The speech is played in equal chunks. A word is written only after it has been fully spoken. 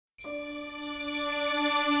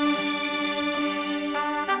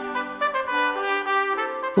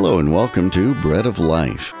Hello and welcome to Bread of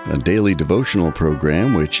Life, a daily devotional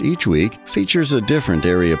program which each week features a different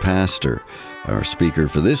area pastor. Our speaker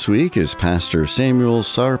for this week is Pastor Samuel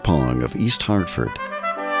Sarpong of East Hartford.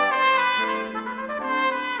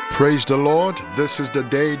 Praise the Lord. This is the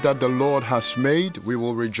day that the Lord has made. We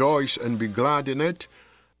will rejoice and be glad in it.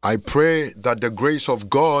 I pray that the grace of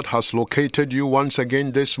God has located you once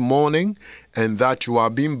again this morning and that you are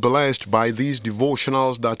being blessed by these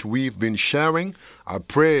devotionals that we've been sharing. I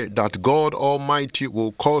pray that God Almighty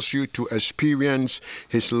will cause you to experience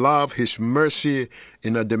His love, His mercy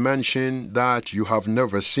in a dimension that you have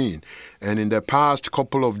never seen. And in the past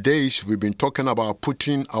couple of days, we've been talking about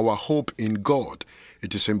putting our hope in God.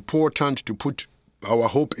 It is important to put our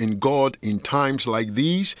hope in God in times like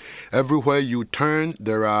these. Everywhere you turn,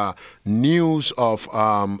 there are news of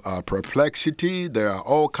perplexity. There are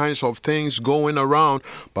all kinds of things going around.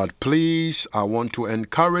 But please, I want to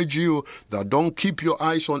encourage you that don't keep your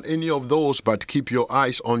eyes on any of those, but keep your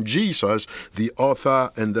eyes on Jesus, the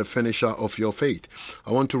author and the finisher of your faith.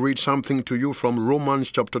 I want to read something to you from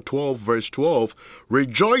Romans chapter 12, verse 12.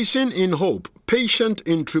 Rejoicing in hope, patient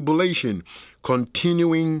in tribulation,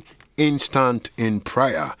 continuing instant in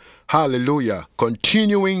prayer. Hallelujah.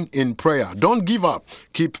 Continuing in prayer. Don't give up.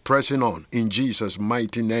 Keep pressing on in Jesus'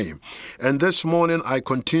 mighty name. And this morning, I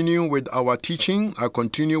continue with our teaching. I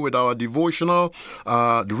continue with our devotional.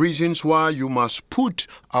 The reasons why you must put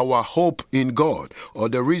our hope in God, or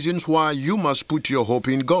the reasons why you must put your hope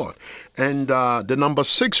in God. And the number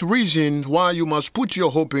 6 reason why you must put your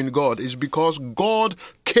hope in God is because God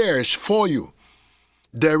cares for you.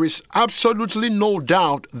 There is absolutely no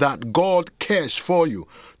doubt that God cares for you.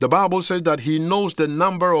 The Bible says that He knows the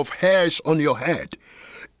number of hairs on your head.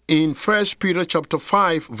 In 1 Peter chapter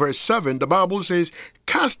 5, verse 7, the Bible says,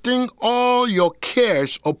 casting all your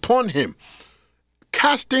cares upon Him.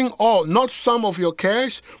 Casting all, not some of your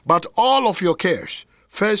cares, but all of your cares.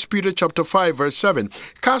 1 Peter chapter 5, verse 7,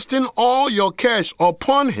 casting all your cares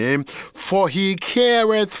upon Him, for He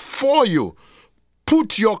careth for you.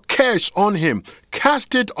 Put your cares on Him.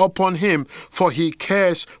 Cast it upon Him, for He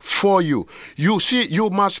cares for you. You see, you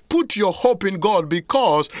must put your hope in God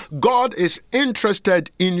because God is interested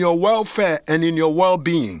in your welfare and in your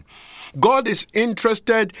well-being. God is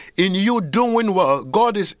interested in you doing well.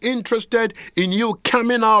 God is interested in you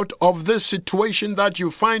coming out of this situation that you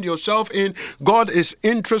find yourself in. God is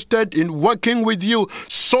interested in working with you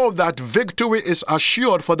so that victory is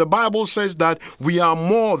assured. For the Bible says that we are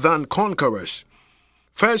more than conquerors.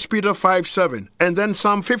 1 Peter 5, 7, and then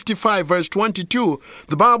Psalm 55, verse 22,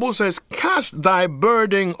 the Bible says, cast thy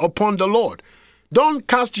burden upon the Lord. Don't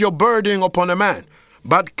cast your burden upon a man,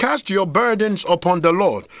 but cast your burdens upon the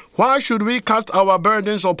Lord. Why should we cast our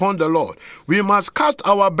burdens upon the Lord? We must cast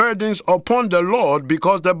our burdens upon the Lord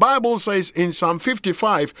because the Bible says in Psalm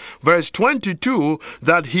 55, verse 22,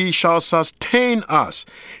 that He shall sustain us.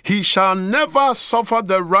 He shall never suffer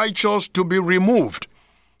the righteous to be removed.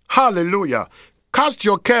 Hallelujah. Cast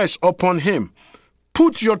your cares upon Him.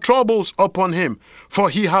 Put your troubles upon Him, for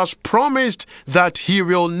He has promised that He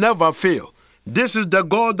will never fail. This is the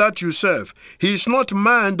God that you serve. He is not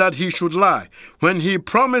man that He should lie. When He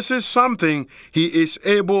promises something, He is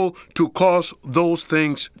able to cause those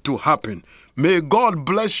things to happen. May God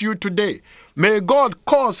bless you today. May God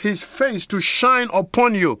cause His face to shine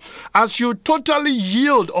upon you as you totally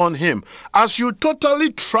yield on Him, as you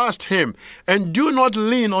totally trust Him, and do not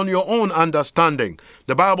lean on your own understanding.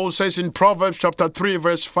 The Bible says in Proverbs chapter 3,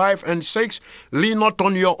 verse 5 and 6, lean not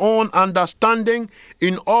on your own understanding.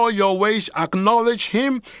 In all your ways acknowledge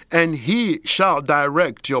Him, and He shall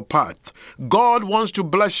direct your path. God wants to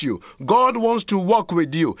bless you. God wants to walk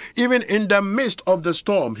with you. Even in the midst of the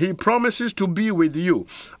storm, He promises to be with you.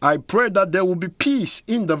 I pray that there will be peace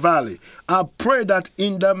in the valley. I pray that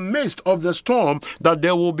in the midst of the storm, that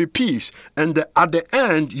there will be peace. And at the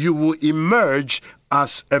end, you will emerge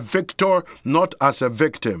as a victor, not as a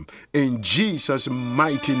victim. In Jesus'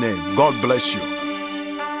 mighty name, God bless you.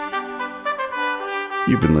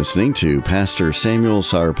 You've been listening to Pastor Samuel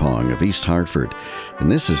Sarpong of East Hartford, and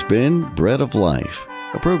this has been Bread of Life,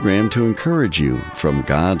 a program to encourage you from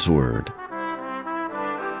God's Word.